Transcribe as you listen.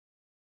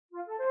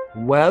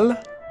Well,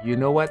 you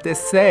know what they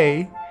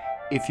say,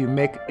 if you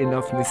make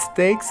enough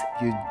mistakes,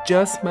 you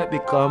just might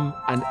become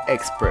an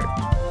expert.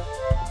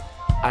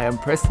 I am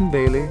Preston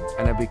Bailey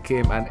and I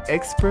became an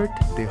expert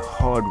the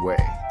hard way.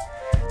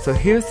 So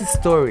here's the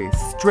story,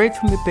 straight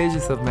from the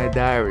pages of my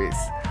diaries,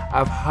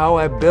 of how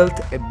I built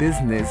a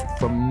business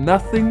from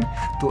nothing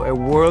to a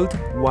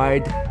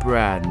worldwide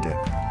brand.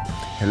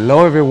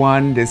 Hello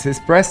everyone, this is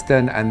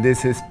Preston and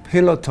this is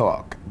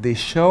PillowTalk, the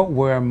show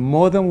where I'm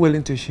more than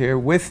willing to share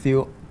with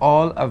you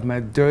all of my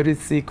dirty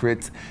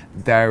secrets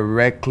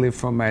directly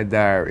from my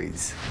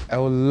diaries. I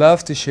would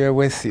love to share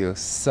with you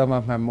some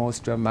of my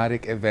most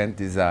dramatic event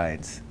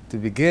designs. To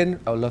begin,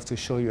 I would love to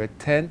show you a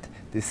tent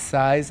the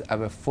size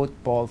of a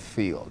football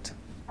field.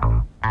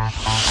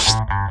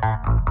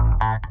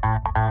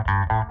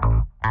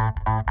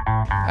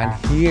 And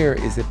here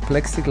is a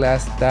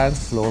plexiglass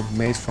dance floor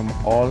made from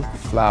all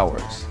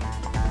flowers.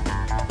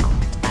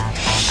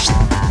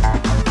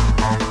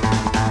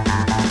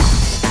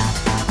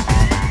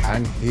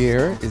 And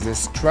here is a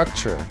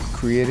structure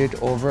created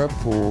over a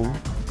pool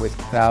with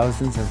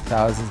thousands and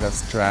thousands of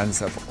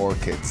strands of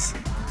orchids.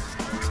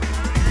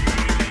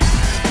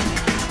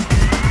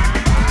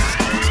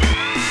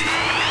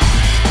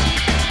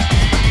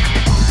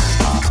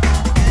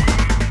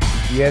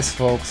 Yes,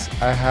 folks,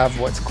 I have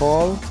what's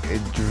called a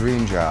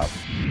dream job.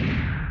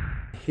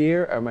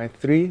 Here are my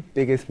 3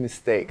 biggest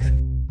mistakes.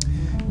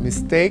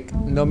 Mistake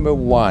number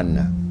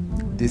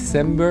 1,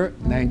 December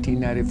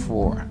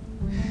 1994.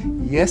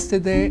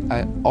 Yesterday,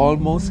 I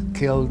almost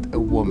killed a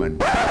woman.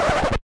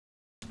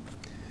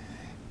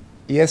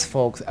 Yes,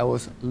 folks, I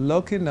was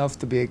lucky enough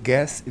to be a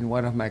guest in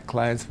one of my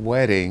clients'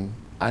 wedding,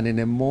 and in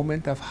a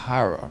moment of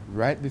horror,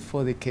 right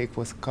before the cake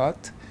was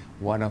cut,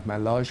 one of my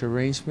large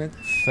arrangements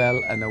fell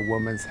on a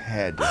woman's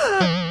head.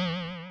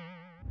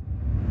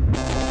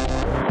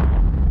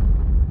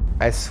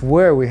 I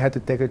swear we had to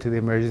take her to the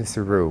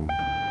emergency room.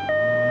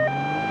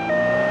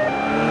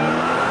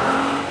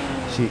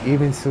 She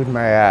even sued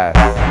my ass.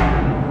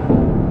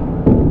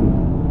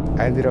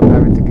 I ended up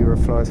having to give her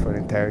flowers for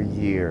an entire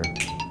year.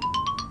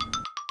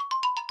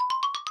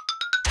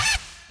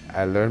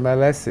 I learned my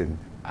lesson.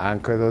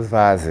 Anchor those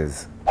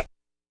vases.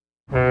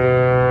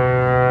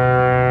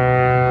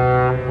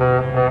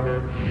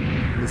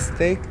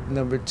 Mistake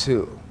number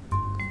 2,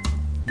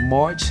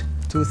 March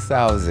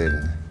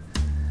 2000.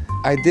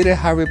 I did a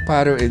Harry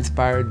Potter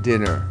inspired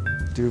dinner.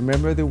 Do you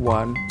remember the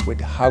one with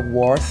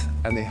Hogwarts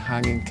and the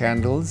hanging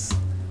candles?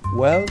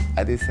 Well,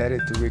 I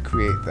decided to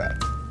recreate that.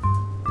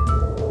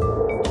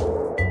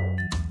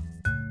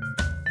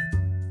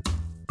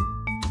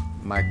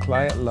 My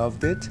client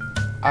loved it,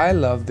 I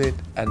loved it,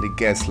 and the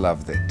guests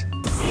loved it.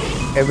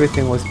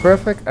 Everything was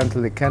perfect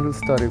until the candles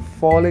started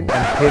falling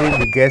and hitting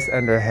the guests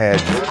on their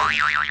heads.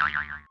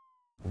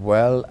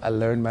 Well, I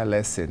learned my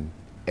lesson.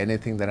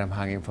 Anything that I'm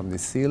hanging from the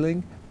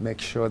ceiling, make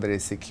sure that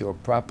it's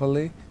secured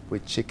properly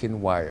with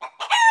chicken wire.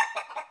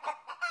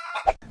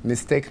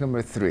 Mistake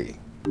number 3,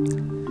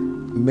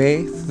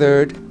 May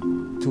 3rd,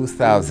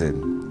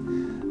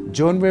 2000.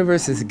 Joan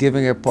Rivers is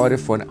giving a party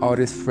for an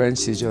artist friend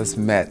she just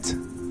met.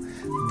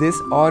 This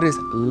artist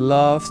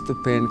loves to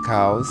paint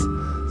cows,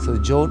 so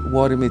Joan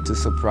wanted me to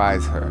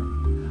surprise her.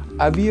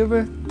 Have you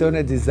ever done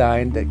a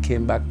design that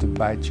came back to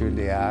bite you in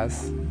the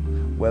ass?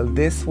 Well,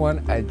 this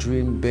one I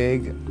dreamed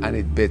big and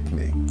it bit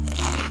me.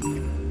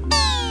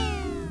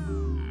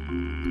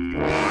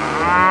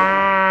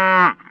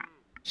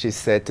 She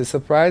said to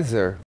surprise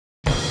her,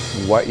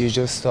 what you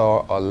just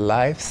saw are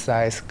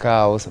life-size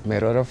cows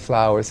made out of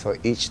flowers for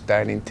each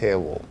dining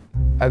table.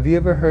 Have you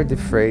ever heard the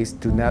phrase,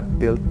 do not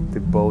build the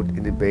boat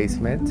in the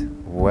basement?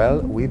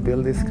 Well, we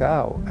built this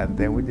cow and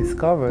then we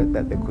discovered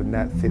that they could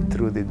not fit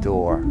through the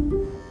door.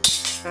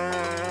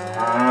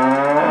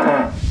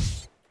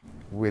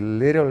 We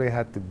literally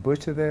had to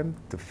butcher them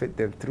to fit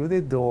them through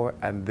the door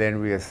and then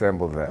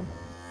reassemble them.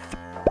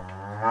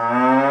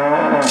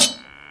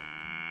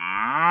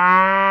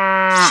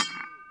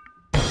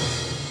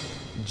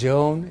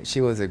 Joan,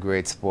 she was a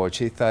great sport.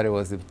 She thought it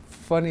was the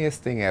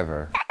funniest thing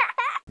ever.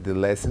 The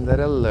lesson that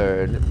I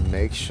learned,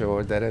 make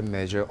sure that I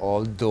measure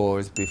all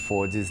doors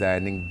before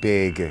designing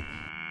big.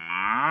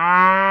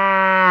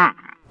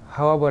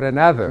 How about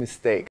another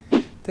mistake?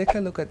 Take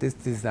a look at this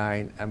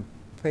design and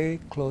pay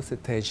close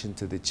attention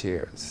to the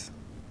chairs.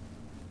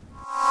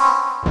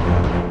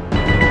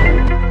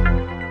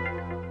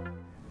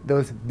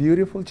 Those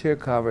beautiful chair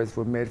covers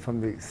were made from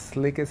the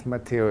slickest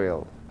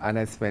material, and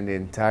I spent the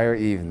entire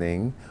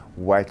evening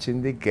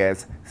watching the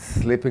guests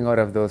slipping out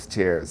of those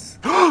chairs.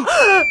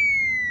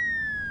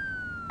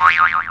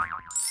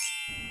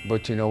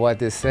 But you know what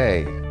they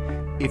say?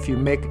 If you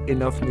make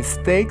enough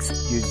mistakes,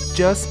 you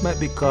just might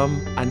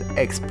become an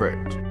expert.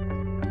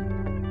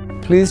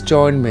 Please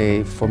join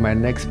me for my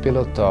next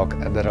Pillow Talk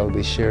that I'll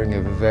be sharing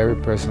a very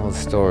personal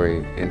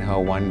story in how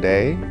one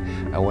day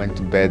I went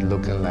to bed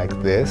looking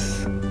like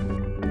this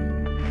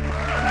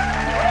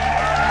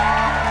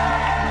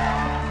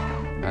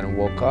and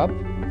woke up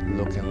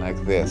looking like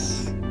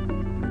this.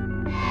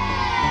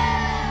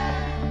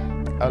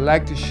 I'd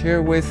like to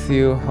share with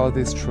you how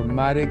this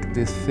traumatic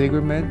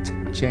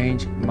disfigurement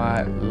changed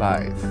my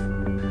life.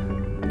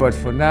 But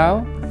for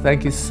now,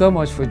 thank you so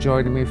much for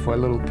joining me for a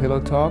little pillow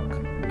talk.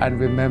 And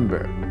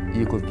remember,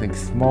 you could think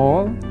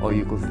small or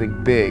you could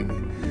think big.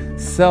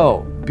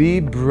 So be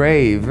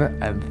brave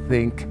and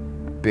think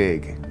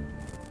big.